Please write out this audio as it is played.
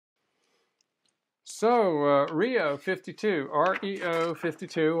Reo52,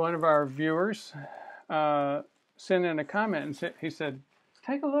 REO52, one of our viewers, sent in a comment and he said,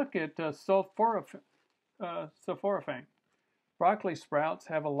 take a look at sulforaphane. Broccoli sprouts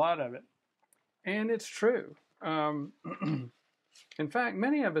have a lot of it. And it's true. In fact,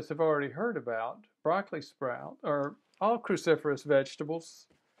 many of us have already heard about broccoli sprout, or all cruciferous vegetables,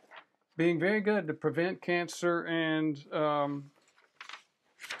 being very good to prevent cancer and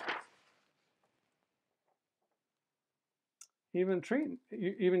even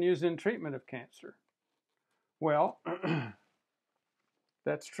used in treatment of cancer. Well,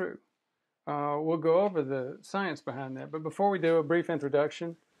 that's true. We'll go over the science behind that. But before we do, a brief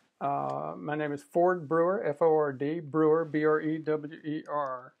introduction. My name is Ford Brewer, F-O-R-D, Brewer,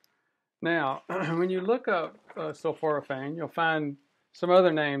 B-R-E-W-E-R. Now, when you look up sulforaphane, you'll find some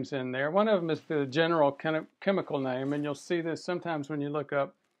other names in there. One of them is the general chemical name, and you'll see this sometimes when you look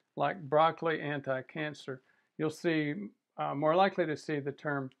up like broccoli anti-cancer. You'll see, more likely to see the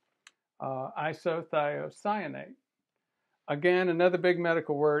term isothiocyanate. Again, another big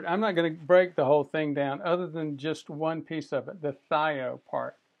medical word. I'm not going to break the whole thing down other than just one piece of it, the thio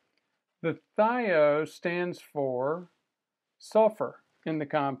part. The thio stands for sulfur in the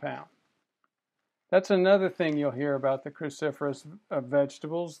compound. That's another thing you'll hear about the cruciferous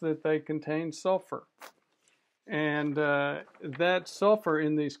vegetables, that they contain sulfur. And that sulfur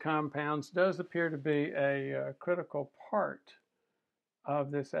in these compounds does appear to be a critical part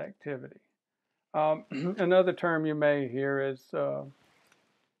of this activity. Another term you may hear is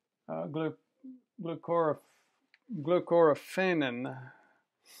glucoraphanin.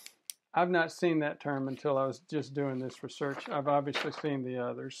 I've not seen that term until I was just doing this research. I've obviously seen the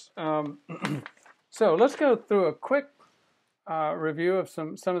others. So let's go through a quick review of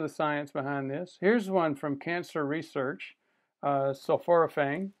some of the science behind this. Here's one from Cancer Research,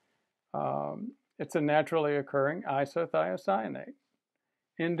 sulforaphane. It's a naturally occurring isothiocyanate.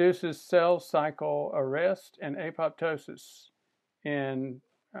 Induces cell cycle arrest and apoptosis in,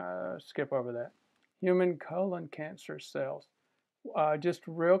 skip over that, human colon cancer cells. Just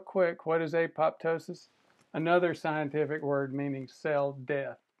real quick, what is apoptosis? Another scientific word meaning cell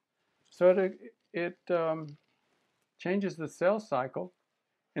death. So it changes the cell cycle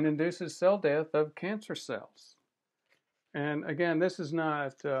and induces cell death of cancer cells. And again, this is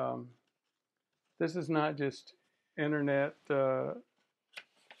not just internet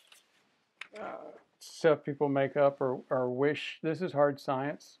stuff people make up or wish. This is hard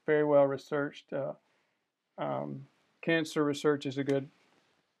science, very well researched. Cancer Research is a good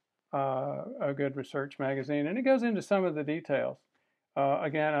research magazine, and it goes into some of the details.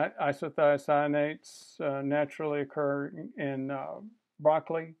 Again, isothiocyanates naturally occur in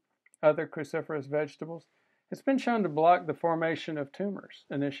broccoli, other cruciferous vegetables. It's been shown to block the formation of tumors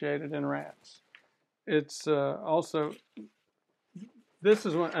initiated in rats. It's also, this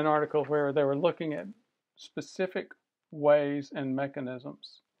is an article where they were looking at specific ways and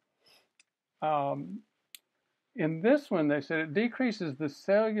mechanisms. In this one, they said it decreases the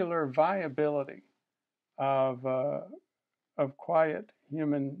cellular viability of quiet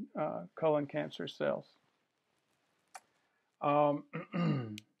human colon cancer cells.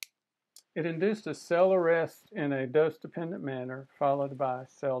 It induced a cell arrest in a dose-dependent manner, followed by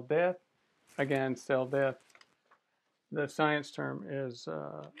cell death. Again, cell death, the science term is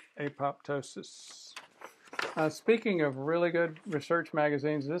apoptosis. Speaking of really good research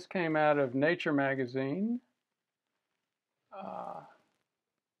magazines, this came out of Nature magazine.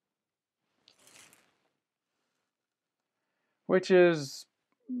 Which is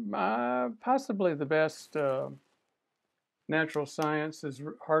possibly the best natural science. Is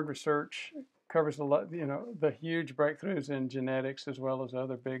hard research, covers a lot, the huge breakthroughs in genetics as well as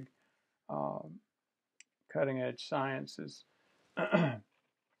other big cutting-edge sciences.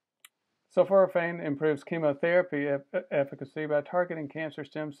 Sulforaphane improves chemotherapy efficacy by targeting cancer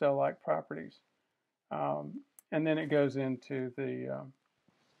stem cell-like properties. And then it goes into the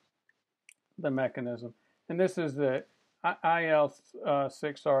mechanism. And this is the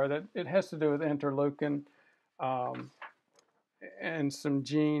IL-6R, that it has to do with interleukin and some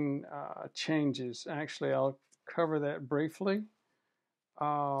gene changes. Actually, I'll cover that briefly.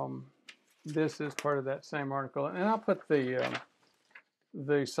 This is part of that same article, and I'll put the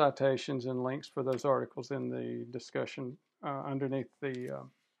citations and links for those articles in the discussion underneath the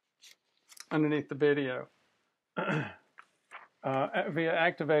video. Via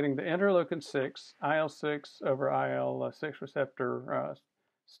activating the interleukin-6, IL-6 over IL-6 receptor,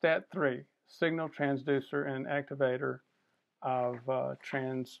 STAT3, signal transducer and activator of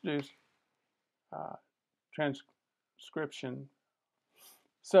transcription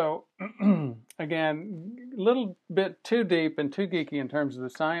So, again, a little bit too deep and too geeky in terms of the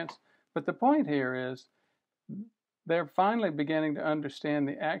science, but the point here is they're finally beginning to understand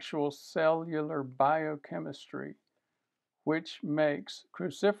the actual cellular biochemistry, which makes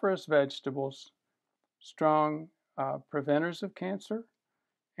cruciferous vegetables strong preventers of cancer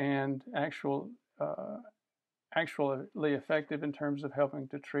and actually effective in terms of helping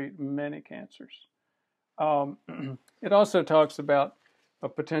to treat many cancers. It also talks about a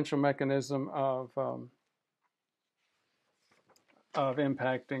potential mechanism of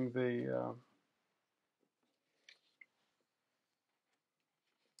impacting the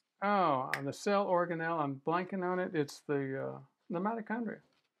the cell organelle. I'm blanking on it. It's the mitochondria.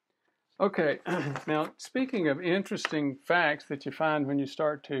 Okay, now speaking of interesting facts that you find when you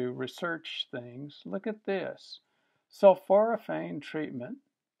start to research things, look at this. Sulforaphane treatment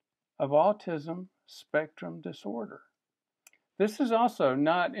of autism spectrum disorder. This is also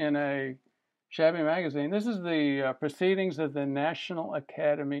not in a shabby magazine. This is the Proceedings of the National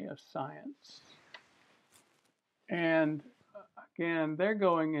Academy of Science. And again, they're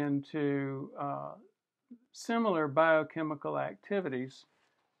going into similar biochemical activities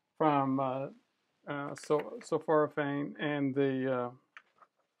from sulforaphane and the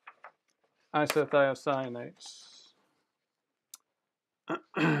isothiocyanates.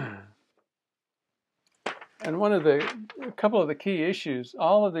 And a couple of the key issues,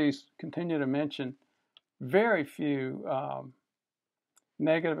 all of these continue to mention very few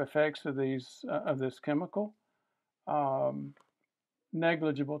negative effects of this chemical,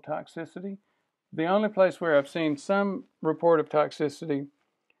 negligible toxicity. The only place where I've seen some report of toxicity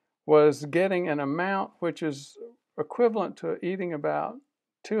was getting an amount which is equivalent to eating about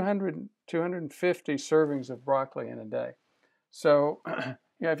 250 servings of broccoli in a day. So,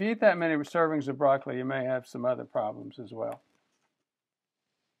 yeah, if you eat that many servings of broccoli, you may have some other problems as well.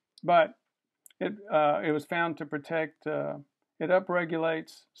 But it was found to protect, it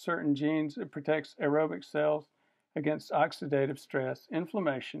upregulates certain genes. It protects aerobic cells against oxidative stress,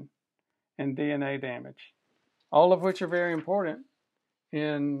 inflammation, and DNA damage, all of which are very important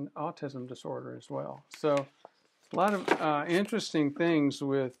in autism disorder as well. So a lot of interesting things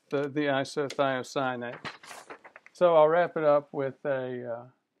with the isothiocyanate. So I'll wrap it up with a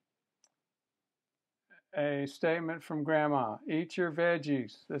statement from Grandma. Eat your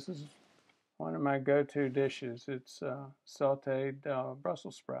veggies. This is one of my go-to dishes. It's sauteed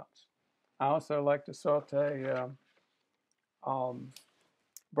Brussels sprouts. I also like to saute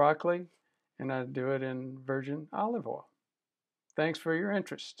broccoli, and I do it in virgin olive oil. Thanks for your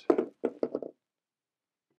interest.